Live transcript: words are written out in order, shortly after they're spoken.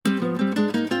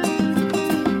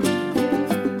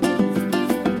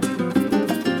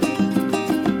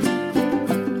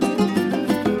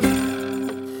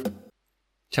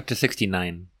Chapter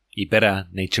 69. Ibera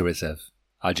Nature Reserve,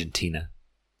 Argentina.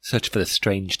 Search for the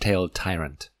strange-tailed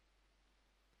tyrant.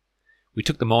 We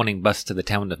took the morning bus to the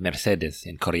town of Mercedes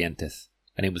in Corrientes,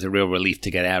 and it was a real relief to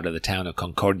get out of the town of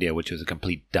Concordia, which was a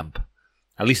complete dump.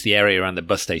 At least the area around the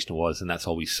bus station was, and that's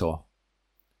all we saw.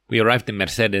 We arrived in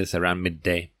Mercedes around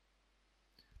midday.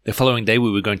 The following day we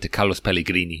were going to Carlos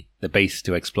Pellegrini, the base,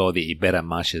 to explore the Ibera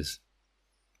Marshes.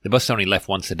 The bus only left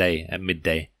once a day at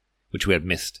midday, which we had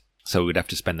missed, so we would have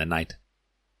to spend the night.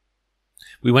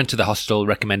 We went to the hostel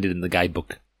recommended in the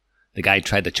guidebook. The guide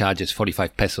tried to charge us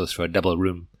 45 pesos for a double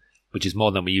room, which is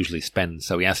more than we usually spend,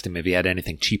 so we asked him if he had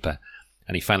anything cheaper,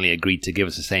 and he finally agreed to give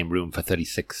us the same room for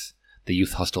 36, the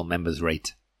youth hostel members'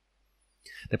 rate.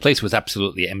 The place was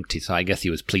absolutely empty, so I guess he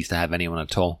was pleased to have anyone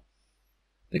at all.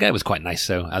 The guy was quite nice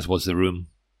though, as was the room.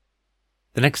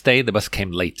 The next day the bus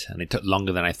came late, and it took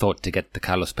longer than I thought to get to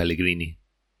Carlos Pellegrini.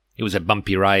 It was a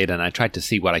bumpy ride, and I tried to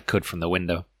see what I could from the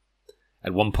window.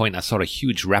 At one point I saw a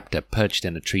huge raptor perched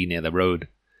in a tree near the road.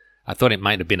 I thought it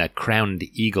might have been a crowned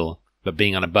eagle, but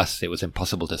being on a bus it was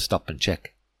impossible to stop and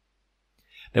check.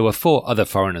 There were 4 other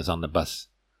foreigners on the bus.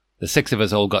 The 6 of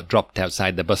us all got dropped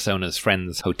outside the bus owner's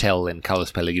friend's hotel in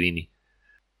Carlos Pellegrini.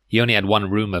 He only had 1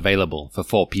 room available for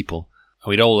 4 people, and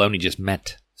we'd all only just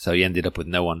met, so he ended up with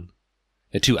no one.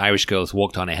 The 2 Irish girls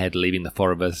walked on ahead, leaving the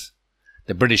 4 of us.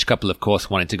 The British couple, of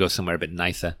course, wanted to go somewhere a bit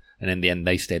nicer, and in the end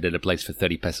they stayed at a place for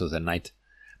 30 pesos a night.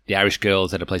 The Irish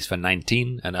girls at a place for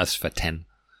 19, and us for 10.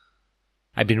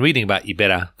 I've been reading about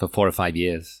Ibera for 4 or 5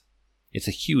 years. It's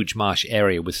a huge marsh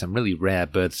area with some really rare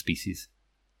bird species.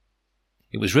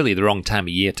 It was really the wrong time of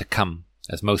year to come,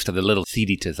 as most of the little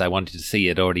seed-eaters I wanted to see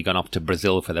had already gone off to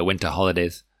Brazil for their winter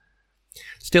holidays.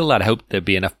 Still, I'd hoped there'd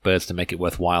be enough birds to make it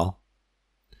worthwhile.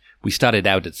 We started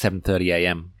out at 7:30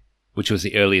 a.m., which was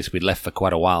the earliest we'd left for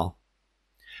quite a while.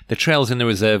 The trails in the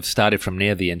reserve started from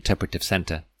near the interpretive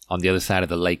centre, on the other side of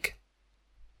the lake.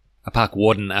 A park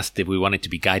warden asked if we wanted to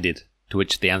be guided, to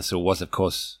which the answer was, of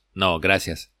course, no,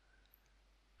 gracias.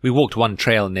 We walked one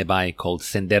trail nearby called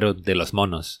Sendero de los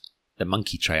Monos, the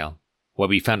monkey trail, where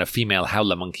we found a female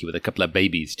howler monkey with a couple of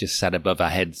babies just sat above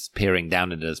our heads, peering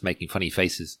down at us, making funny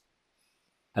faces.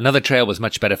 Another trail was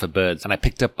much better for birds, and I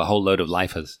picked up a whole load of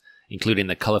lifers, including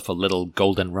the colourful little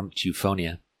golden-rumped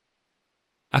euphonia.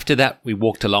 After that, we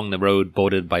walked along the road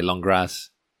bordered by long grass.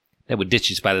 There were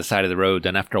ditches by the side of the road,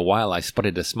 and after a while I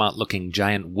spotted a smart-looking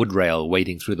giant wood rail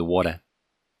wading through the water.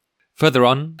 Further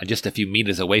on, and just a few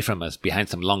metres away from us, behind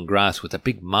some long grass, was a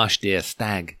big marsh deer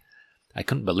stag. I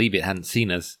couldn't believe it hadn't seen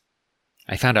us.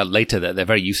 I found out later that they're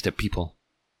very used to people.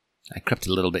 I crept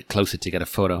a little bit closer to get a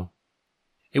photo.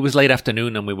 It was late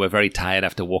afternoon and we were very tired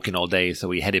after walking all day, so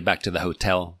we headed back to the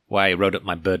hotel, where I wrote up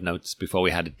my bird notes before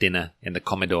we had dinner in the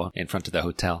comedor in front of the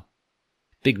hotel.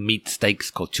 Big meat steaks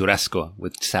called churrasco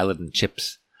with salad and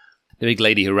chips. The big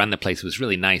lady who ran the place was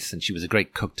really nice, and she was a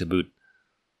great cook to boot.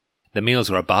 The meals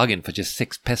were a bargain for just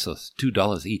 6 pesos,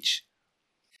 $2 each.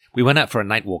 We went out for a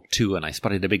night walk too, and I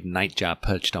spotted a big nightjar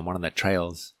perched on one of the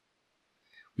trails.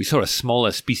 We saw a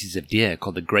smaller species of deer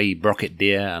called the grey brocket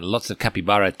deer, and lots of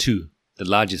capybara too, the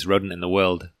largest rodent in the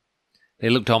world. They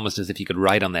looked almost as if you could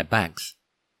ride on their backs.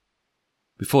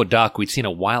 Before dark we'd seen a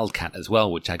wildcat as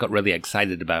well, which I got really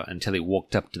excited about until it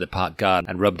walked up to the park guard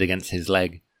and rubbed against his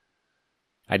leg.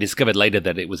 I discovered later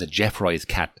that it was a Jeffroy's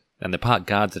cat, and the park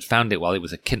guards had found it while it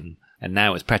was a kitten, and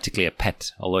now it's practically a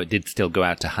pet, although it did still go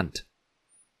out to hunt.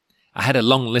 I had a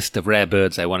long list of rare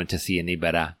birds I wanted to see in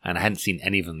Ibera, and I hadn't seen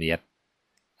any of them yet.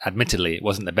 Admittedly, it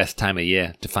wasn't the best time of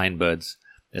year to find birds,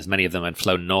 as many of them had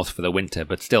flown north for the winter,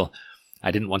 but still,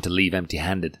 I didn't want to leave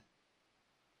empty-handed.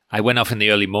 I went off in the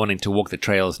early morning to walk the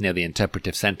trails near the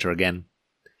interpretive centre again.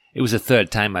 It was the 3rd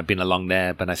time I'd been along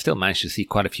there, but I still managed to see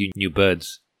quite a few new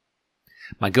birds.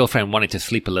 My girlfriend wanted to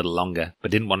sleep a little longer,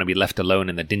 but didn't want to be left alone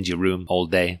in the dingy room all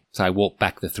day, so I walked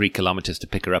back the 3 kilometres to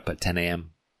pick her up at 10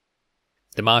 a.m.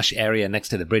 The marsh area next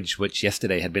to the bridge, which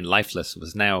yesterday had been lifeless,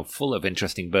 was now full of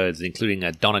interesting birds, including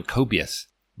a Donacobius,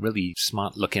 really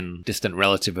smart-looking distant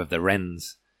relative of the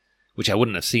wrens, which I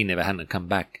wouldn't have seen if I hadn't come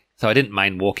back, so I didn't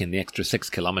mind walking the extra 6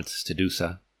 kilometres to do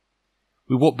so.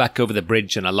 We walked back over the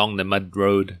bridge and along the mud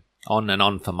road, on and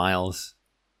on for miles.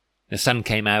 The sun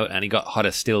came out and it got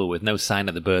hotter still, with no sign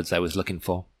of the birds I was looking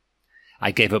for.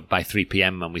 I gave up by 3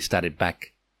 p.m. and we started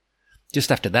back.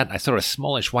 Just after that I saw a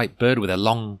smallish white bird with a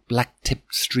long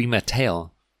black-tipped streamer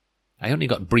tail. I only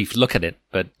got a brief look at it,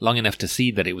 but long enough to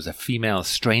see that it was a female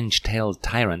strange-tailed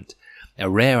tyrant, a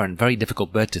rare and very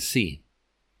difficult bird to see.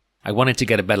 I wanted to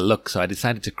get a better look, so I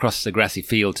decided to cross the grassy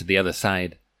field to the other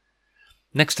side.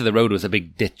 Next to the road was a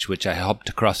big ditch, which I hopped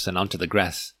across and onto the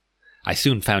grass. I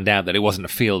soon found out that it wasn't a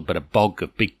field, but a bog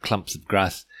of big clumps of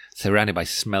grass, surrounded by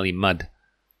smelly mud.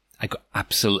 I got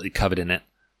absolutely covered in it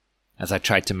as I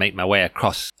tried to make my way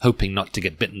across, hoping not to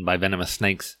get bitten by venomous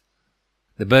snakes.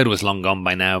 The bird was long gone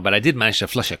by now, but I did manage to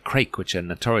flush a crake, which are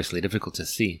notoriously difficult to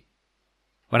see.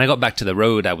 When I got back to the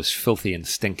road, I was filthy and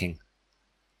stinking.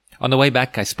 On the way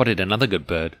back, I spotted another good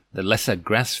bird, the lesser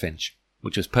grass finch,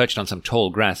 which was perched on some tall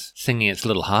grass, singing its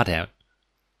little heart out.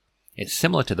 It's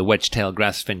similar to the wedge-tailed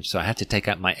grass finch, so I had to take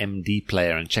out my MD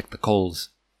player and check the calls.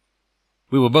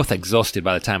 We were both exhausted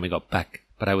by the time we got back,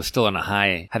 but I was still on a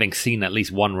high, having seen at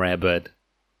least one rare bird.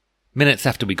 Minutes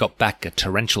after we got back, a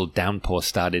torrential downpour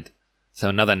started, so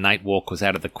another night walk was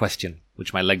out of the question,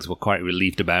 which my legs were quite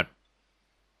relieved about.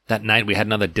 That night we had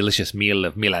another delicious meal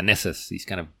of milanesas, these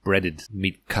kind of breaded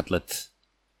meat cutlets.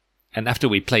 And after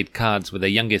we played cards with the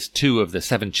youngest 2 of the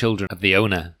 7 children of the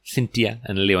owner, Cynthia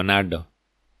and Leonardo.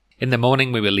 In the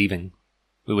morning we were leaving.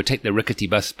 We would take the rickety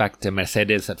bus back to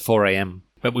Mercedes at 4 a.m,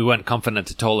 but we weren't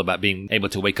confident at all about being able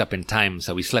to wake up in time,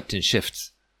 so we slept in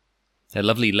shifts. The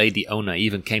lovely lady owner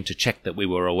even came to check that we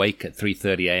were awake at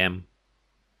 3:30 a.m.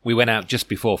 We went out just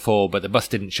before 4, but the bus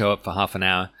didn't show up for half an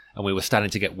hour, and we were starting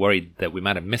to get worried that we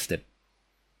might have missed it.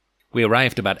 We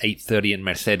arrived about 8:30 in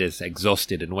Mercedes,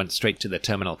 exhausted, and went straight to the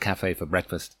terminal cafe for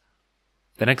breakfast.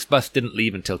 The next bus didn't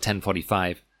leave until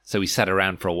 10:45, so we sat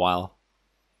around for a while.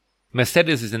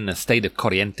 Mercedes is in the state of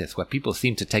Corrientes, where people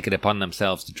seem to take it upon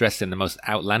themselves to dress in the most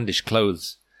outlandish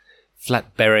clothes.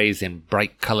 Flat berets in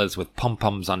bright colours with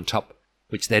pom-poms on top,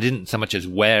 which they didn't so much as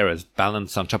wear as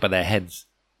balanced on top of their heads.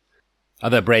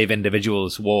 Other brave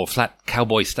individuals wore flat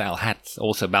cowboy-style hats,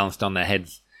 also balanced on their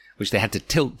heads, which they had to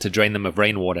tilt to drain them of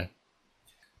rainwater.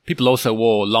 People also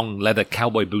wore long leather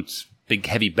cowboy boots, big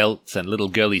heavy belts, and little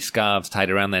girly scarves tied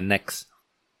around their necks.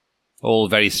 All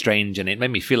very strange, and it made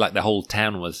me feel like the whole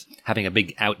town was having a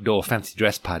big outdoor fancy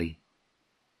dress party.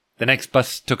 The next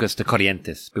bus took us to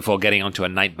Corrientes, before getting onto a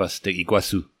night bus to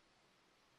Iguazu.